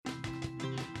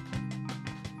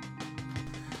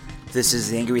This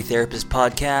is the Angry Therapist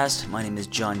Podcast. My name is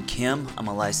John Kim. I'm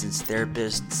a licensed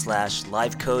therapist /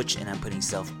 life coach, and I'm putting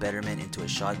self-betterment into a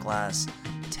shot glass.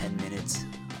 10 minutes,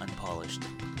 unpolished.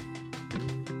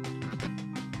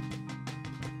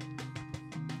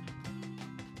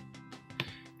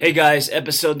 Hey guys,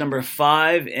 episode number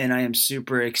 5, and I am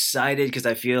super excited because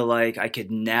I feel like I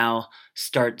could now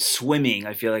start swimming.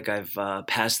 I feel like I've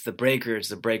passed the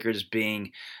breakers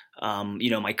being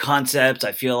my concepts.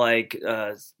 I feel like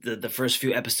the first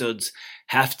few episodes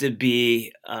have to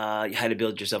be how to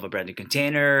build yourself a brand new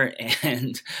container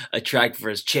and attract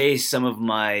versus chase. Some of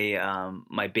my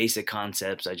my basic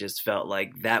concepts, I just felt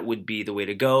like that would be the way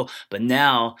to go. But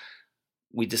now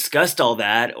we discussed all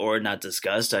that, or not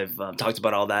discussed. I've talked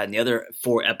about all that in the other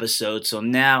 4 episodes. So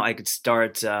now I could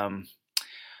start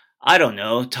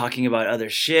talking about other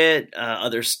shit,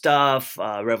 other stuff,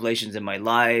 revelations in my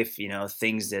life,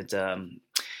 things that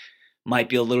might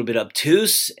be a little bit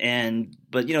obtuse.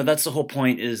 But that's the whole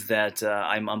point, is that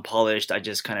I'm unpolished. I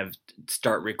just kind of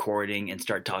start recording and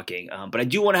start talking. But I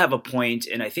do want to have a point,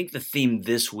 and I think the theme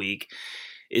this week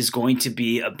is going to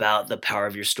be about the power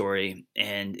of your story.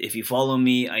 And if you follow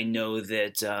me, I know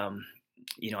that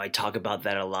I talk about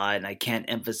that a lot, and I can't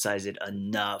emphasize it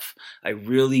enough. I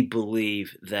really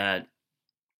believe that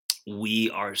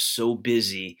we are so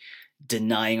busy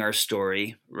denying our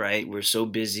story, right? We're so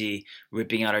busy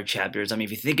ripping out our chapters. I mean,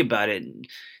 if you think about it,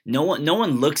 no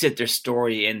one looks at their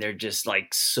story and they're just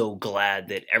like so glad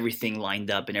that everything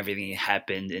lined up and everything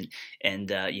happened, and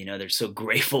they're so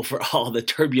grateful for all the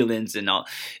turbulence and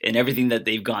everything that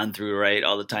they've gone through, right?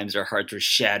 All the times their hearts were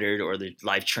shattered or their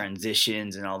life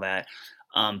transitions and all that.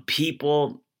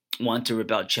 People want to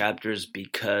rip out chapters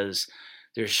because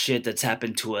there's shit that's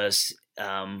happened to us.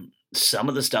 Some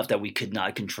of the stuff that we could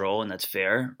not control, and that's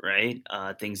fair, right?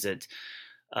 Things that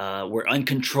were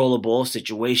uncontrollable,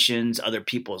 situations, other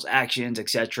people's actions,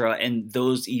 etc. And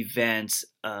those events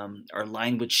are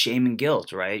lined with shame and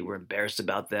guilt, right? We're embarrassed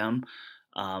about them.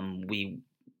 We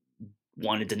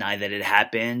want to deny that it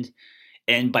happened.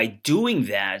 And by doing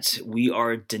that, we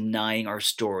are denying our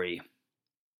story.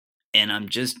 And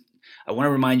I want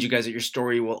to remind you guys that your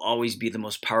story will always be the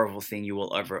most powerful thing you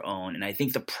will ever own. And I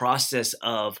think the process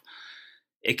of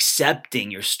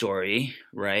accepting your story,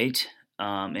 right?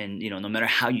 No matter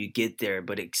how you get there,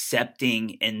 but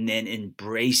accepting and then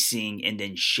embracing and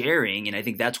then sharing. And I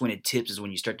think that's when it tips, is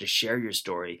when you start to share your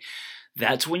story.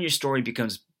 That's when your story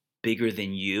becomes bigger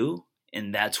than you.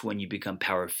 And that's when you become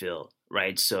power filled,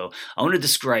 right? So I want to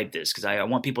describe this because I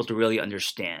want people to really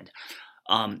understand.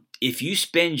 If you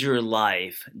spend your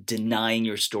life denying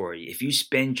your story, if you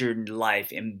spend your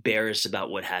life embarrassed about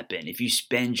what happened, if you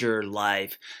spend your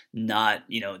life not,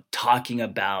 talking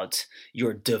about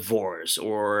your divorce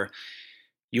or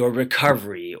your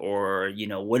recovery or,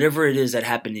 whatever it is that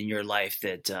happened in your life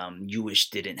that you wish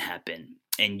didn't happen,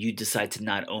 and you decide to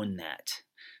not own that,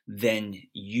 then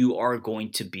you are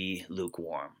going to be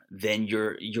lukewarm. Then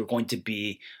you're going to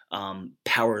be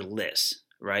powerless.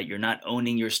 Right? You're not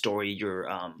owning your story. You're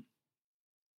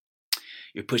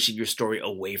pushing your story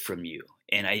away from you.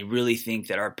 And I really think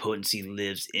that our potency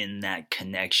lives in that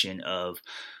connection of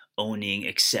owning,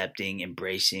 accepting,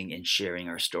 embracing, and sharing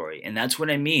our story. And that's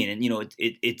what I mean. And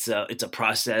it's a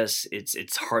process.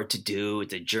 It's hard to do.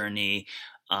 It's a journey.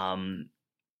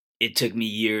 It took me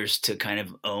years to kind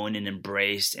of own and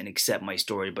embrace and accept my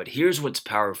story. But here's what's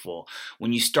powerful: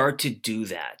 when you start to do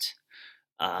that,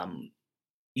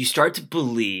 you start to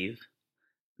believe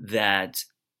that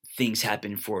things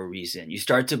happen for a reason. You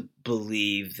start to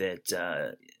believe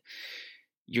that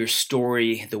your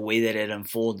story, the way that it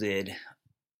unfolded,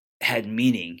 had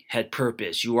meaning, had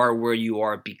purpose. You are where you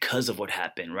are because of what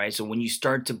happened, right? So when you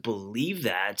start to believe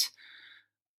that,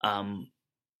 then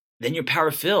you're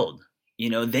power filled.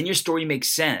 Then your story makes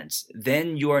sense.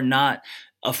 Then you are not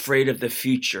afraid of the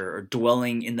future or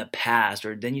dwelling in the past,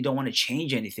 or then you don't want to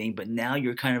change anything, but now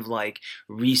you're kind of like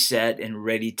reset and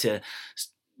ready to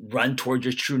run towards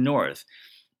your true north.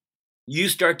 You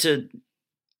start to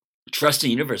trust the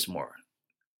universe more.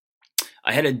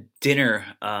 I had a dinner.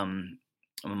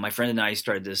 My friend and I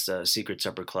started this secret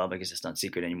supper club. I guess it's not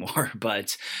secret anymore,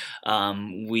 but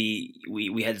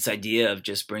we had this idea of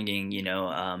just bringing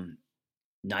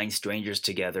 9 strangers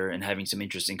together and having some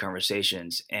interesting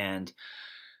conversations. And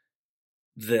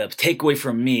the takeaway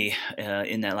from me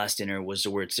in that last dinner was the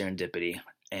word serendipity.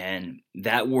 And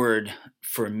that word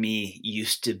for me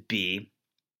used to be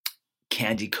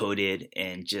candy coated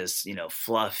and just,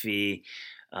 fluffy,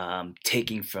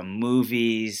 taking from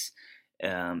movies,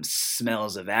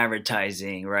 smells of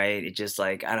advertising, right? It just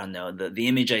like, I don't know, the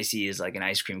image I see is like an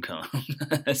ice cream cone,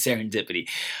 serendipity.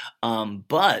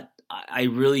 But I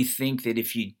really think that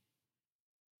if you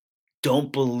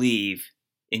don't believe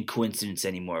in coincidence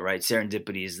anymore, right?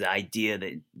 Serendipity is the idea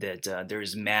that there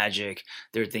is magic,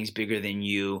 there are things bigger than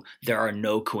you, there are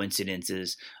no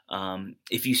coincidences.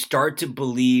 If you start to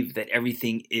believe that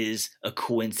everything is a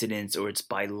coincidence or it's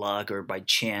by luck or by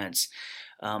chance,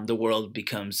 the world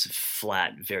becomes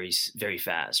flat very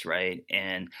fast, right?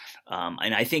 And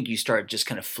I think you start just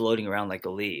kind of floating around like a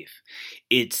leaf.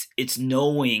 It's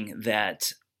knowing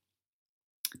that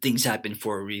things happen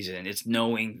for a reason. It's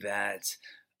knowing that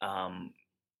um,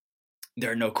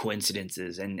 there are no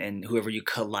coincidences, and whoever you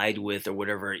collide with or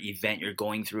whatever event you're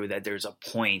going through, that there's a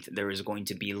point, there is going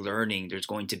to be learning, there's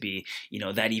going to be,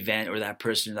 that event or that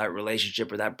person or that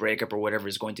relationship or that breakup or whatever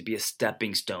is going to be a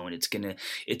stepping stone. It's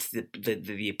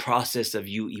the process of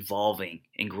you evolving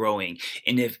and growing.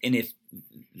 And if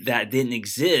that didn't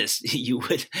exist,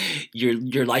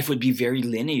 your life would be very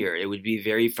linear. It would be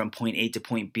very from point A to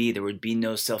point B. There would be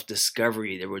no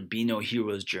self-discovery, there would be no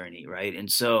hero's journey, right? And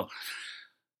so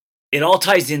it all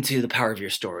ties into the power of your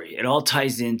story. It all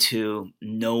ties into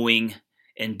knowing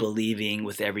and believing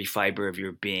with every fiber of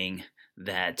your being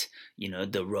that,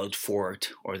 the road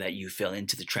forked, or that you fell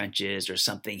into the trenches, or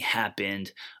something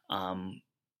happened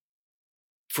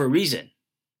for a reason.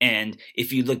 And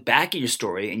if you look back at your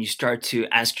story and you start to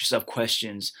ask yourself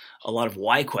questions, a lot of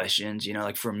why questions,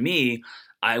 like for me,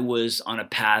 I was on a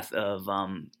path of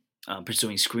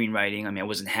pursuing screenwriting. I mean, I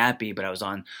wasn't happy, but I was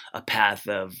on a path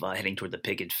of heading toward the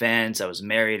picket fence. I was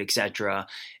married, etc.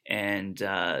 And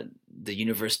the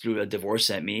universe threw a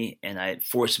divorce at me, and it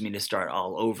forced me to start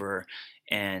all over.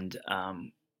 And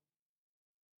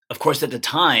of course, at the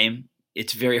time,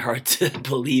 it's very hard to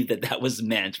believe that that was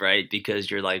meant, right?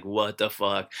 Because you're like, what the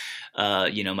fuck?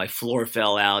 My floor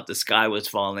fell out. The sky was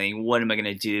falling. What am I going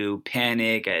to do?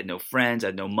 Panic. I had no friends. I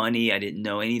had no money. I didn't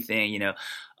know anything,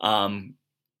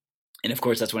 and of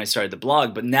course, that's when I started the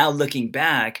blog. But now looking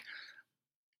back,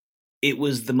 it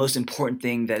was the most important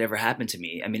thing that ever happened to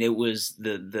me. I mean, it was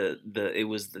the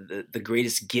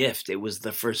greatest gift. It was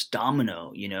the first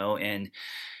domino, and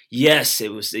yes,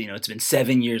 it was, it's been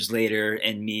 7 years later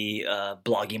and me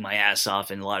blogging my ass off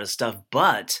and a lot of stuff.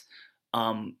 But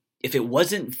if it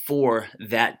wasn't for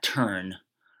that turn,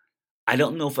 I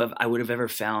don't know if I would have ever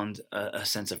found a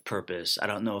sense of purpose. I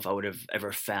don't know if I would have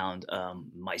ever found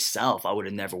myself. I would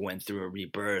have never went through a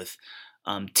rebirth.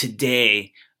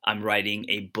 Today, I'm writing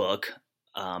a book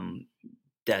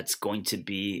that's going to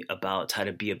be about how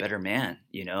to be a better man,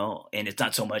 and it's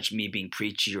not so much me being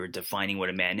preachy or defining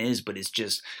what a man is, but it's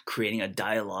just creating a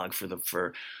dialogue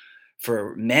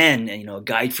for men, and a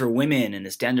guide for women and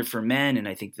a standard for men. And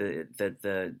I think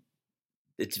that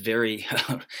it's very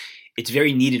it's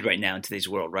very needed right now in today's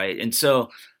world, right? And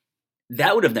so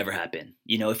that would have never happened,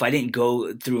 if I didn't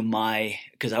go through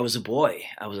because I was a boy.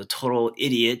 I was a total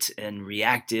idiot and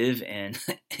reactive and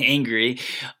angry.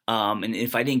 And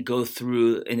if I didn't go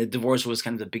through, and the divorce was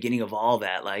kind of the beginning of all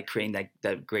that, like creating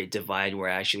that great divide where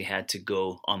I actually had to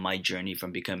go on my journey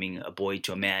from becoming a boy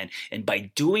to a man. And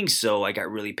by doing so, I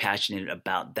got really passionate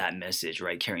about that message,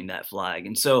 right? Carrying that flag.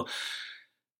 And so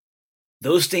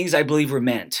those things I believe were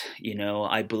meant,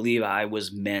 I believe I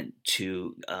was meant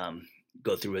to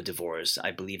go through a divorce.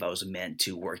 I believe I was meant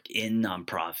to work in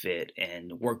nonprofit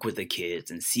and work with the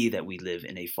kids and see that we live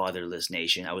in a fatherless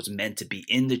nation. I was meant to be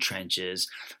in the trenches,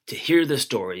 to hear the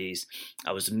stories.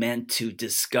 I was meant to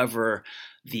discover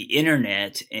the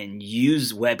internet and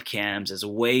use webcams as a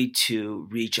way to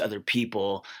reach other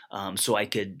people, so I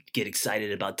could get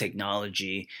excited about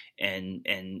technology and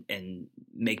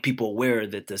make people aware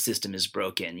that the system is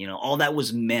broken. All that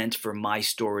was meant for my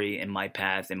story and my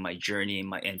path and my journey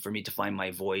and for me to find my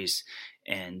voice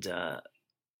and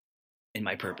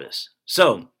my purpose.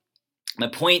 So my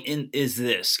point is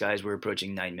this, guys. We're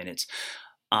approaching 9 minutes,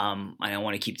 and I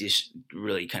want to keep this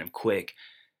really kind of quick.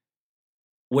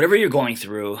 Whatever you're going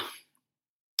through,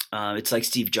 it's like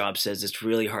Steve Jobs says, it's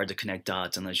really hard to connect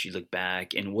dots unless you look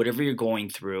back. And whatever you're going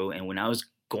through, and when I was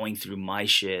going through my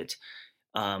shit,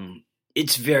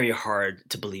 it's very hard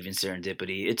to believe in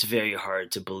serendipity. It's very hard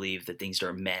to believe that things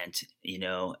are meant,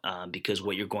 because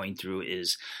what you're going through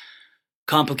is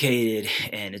complicated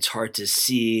and it's hard to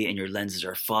see, and your lenses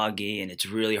are foggy, and it's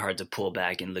really hard to pull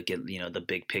back and look at, the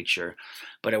big picture.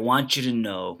 But I want you to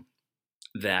know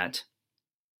that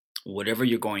whatever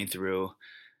you're going through,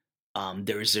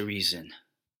 there is a reason,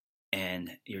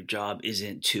 and your job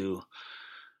isn't to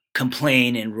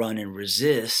complain and run and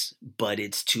resist, but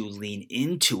it's to lean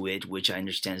into it, which I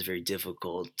understand is very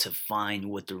difficult, to find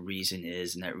what the reason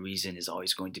is. And that reason is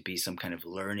always going to be some kind of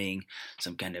learning,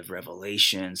 some kind of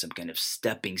revelation, some kind of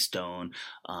stepping stone.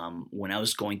 When I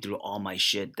was going through all my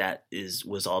shit,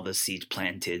 was all the seeds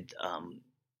planted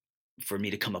for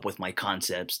me to come up with my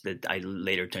concepts that I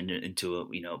later turned into,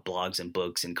 blogs and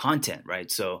books and content,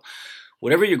 right? So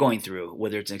whatever you're going through,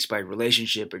 whether it's an expired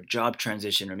relationship or job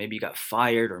transition, or maybe you got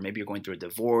fired, or maybe you're going through a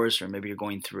divorce, or maybe you're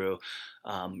going through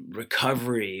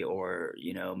recovery, or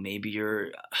maybe you're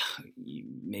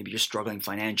struggling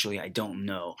financially. I don't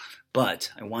know,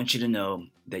 but I want you to know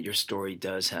that your story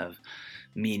does have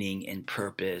meaning and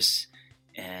purpose,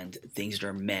 and things that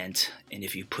are meant. And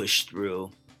if you push through,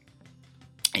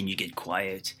 and you get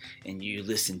quiet, and you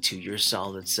listen to your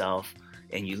solid self,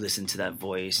 and you listen to that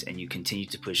voice, and you continue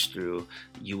to push through,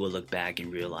 you will look back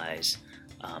and realize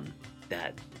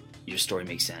that your story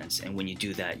makes sense. And when you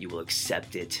do that, you will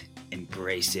accept it,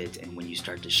 embrace it, and when you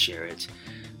start to share it,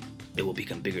 it will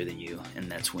become bigger than you,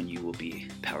 and that's when you will be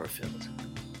power-filled.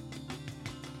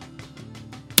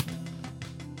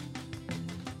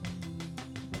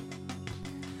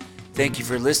 Thank you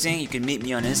for listening. You can meet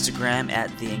me on Instagram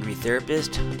at The Angry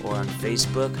Therapist, or on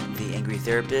Facebook, The Angry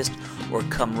Therapist, or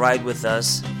come ride with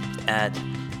us at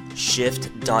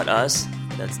shift.us.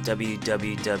 That's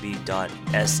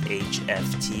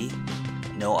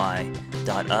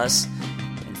www.shft.us,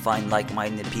 and find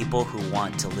like-minded people who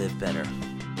want to live better.